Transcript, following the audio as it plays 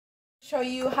Show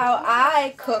you how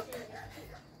I cook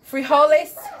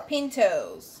frijoles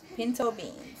pinto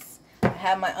beans. I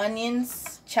have my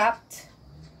onions chopped,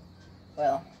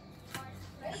 well,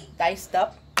 diced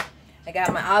up. I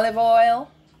got my olive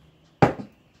oil. I'm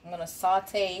gonna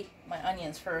saute my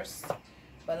onions first,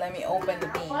 but let me open the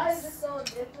beans. Why is it so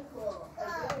difficult?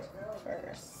 I get it, bro.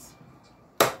 First.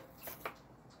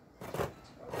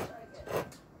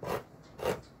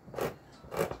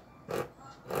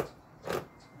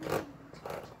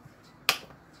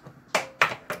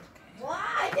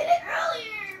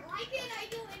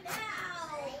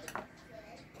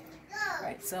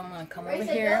 So I'm going to come over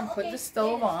here and put the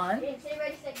stove on.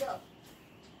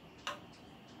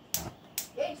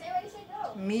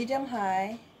 Medium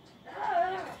high.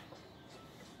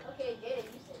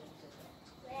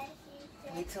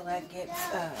 Wait till that gets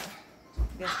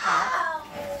hot.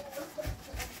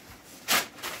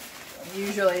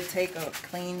 Usually take a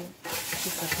clean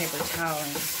piece of paper towel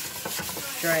and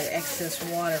dry the excess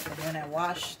water from when I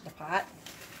wash the pot.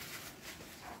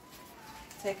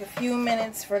 Take a few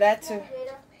minutes for that to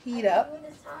heat up.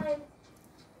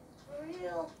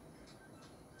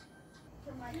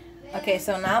 Okay,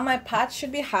 so now my pot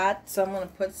should be hot, so I'm going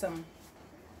to put some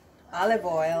olive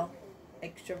oil,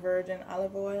 extra virgin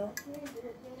olive oil,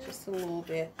 just a little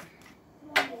bit,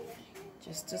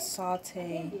 just to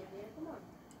saute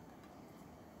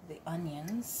the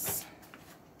onions.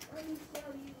 Let me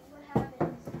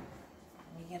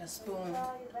get a spoon.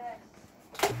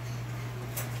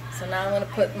 So now I'm going to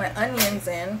put my onions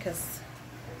in because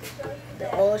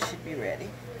the oil should be ready.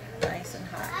 Nice and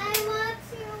hot. I want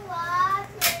to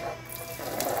watch it.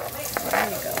 There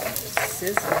you go.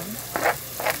 Sizzling.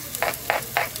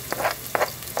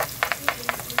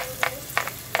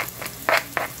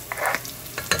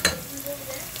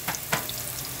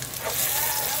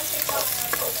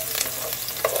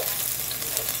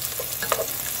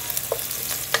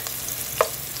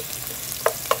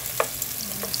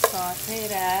 Saute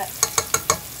that.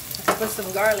 Let's put some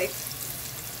garlic.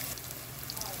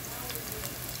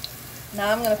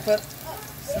 Now I'm going to put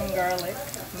some garlic,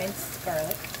 minced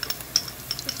garlic.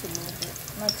 Just a little bit,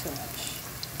 not too much.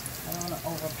 I don't want to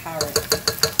overpower it.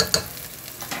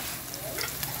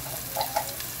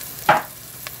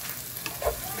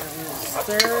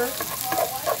 Stir.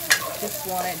 Just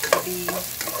want it to be a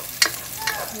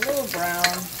little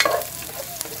brown.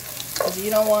 Because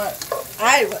you don't want,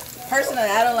 personally,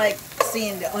 I don't like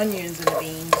seeing the onions in the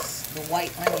beans, the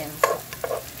white onions. I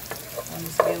want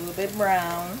this to be a little bit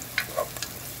brown.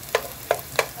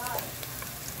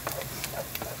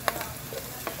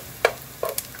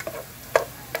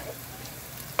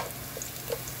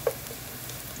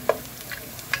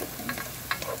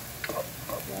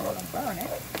 Don't want to burn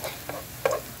it.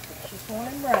 Just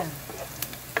want it brown.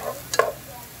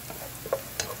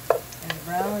 As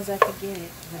brown as I could get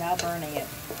it without burning it.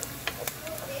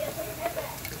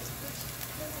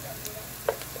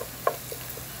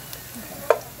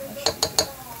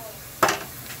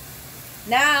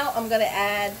 Now I'm going to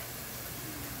add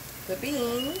the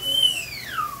beans.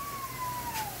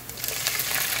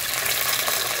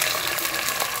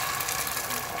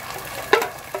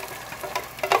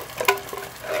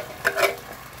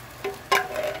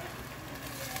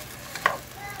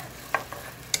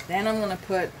 Then I'm going to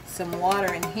put some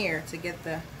water in here to get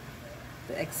the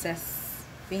excess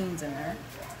beans in there.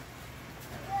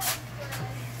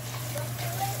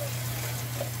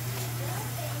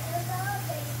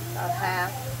 About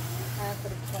half of the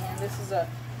can. This is a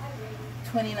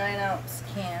 29-ounce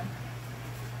can.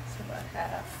 So about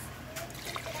half.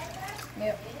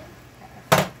 Yep.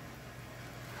 Half.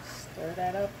 Stir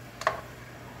that up.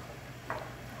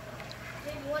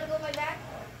 You want to go my back?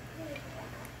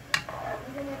 You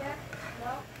go my back?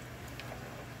 No?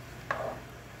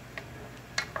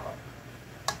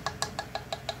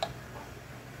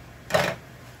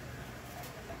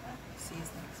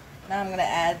 Seasonings. Now I'm going to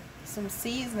add some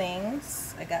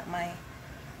seasonings. I got my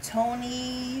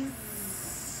Tony's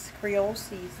Creole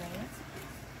seasonings.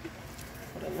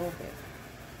 Put a little bit of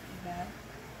that.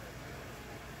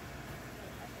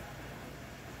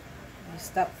 You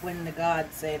stop when the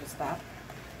gods say to stop.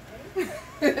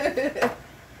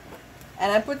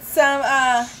 And I put some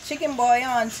chicken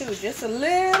bouillon too, just a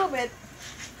little bit,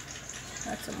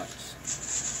 not too much.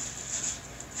 Just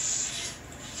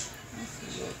a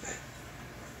little bit.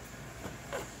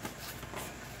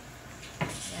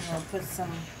 And I'll put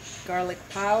some garlic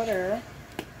powder.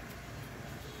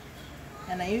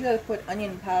 And I usually put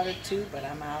onion powder too, but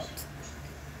I'm out.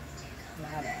 I'm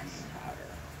out of onion powder.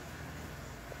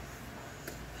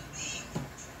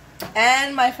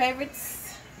 And my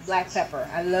favorites, black pepper.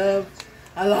 I love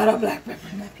a lot of black pepper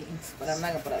in my beans, but I'm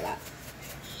not gonna put a lot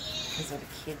because of the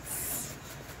kids.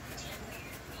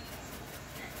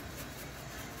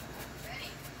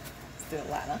 Still a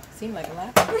lot, huh? Seemed like a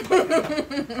lot.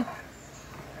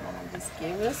 Just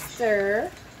give it a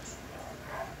stir.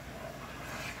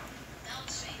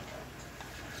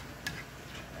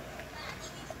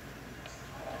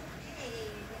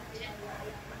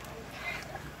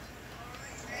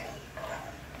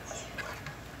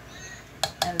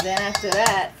 And then after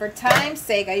that, for time's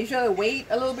sake, I usually wait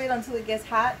a little bit until it gets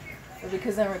hot. But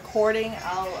because I'm recording,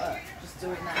 I'll just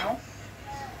do it now.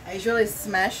 I usually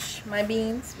smash my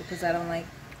beans because I don't like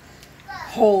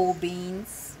whole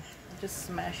beans. I just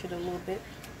smash it a little bit.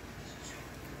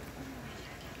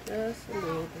 Just a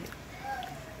little bit.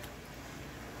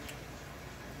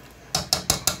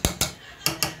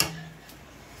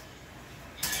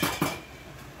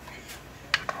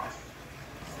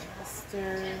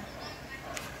 Stir.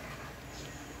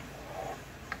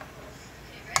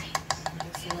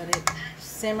 Just let it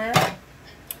simmer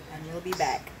and we'll be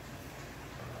back.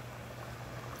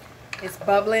 It's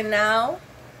bubbling now.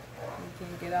 You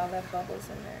can get all that bubbles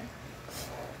in there.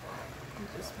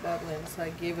 It's just bubbling, so I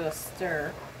give it a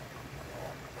stir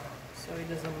so it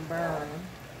doesn't burn.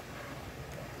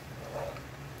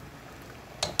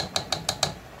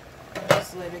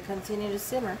 Just let it continue to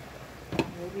simmer.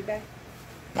 We'll be back.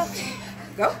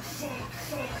 Go.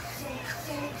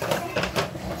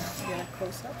 Get a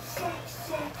close up.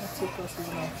 Not too close, it's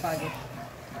not foggy.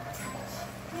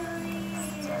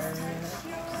 Turn it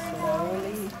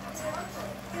slowly.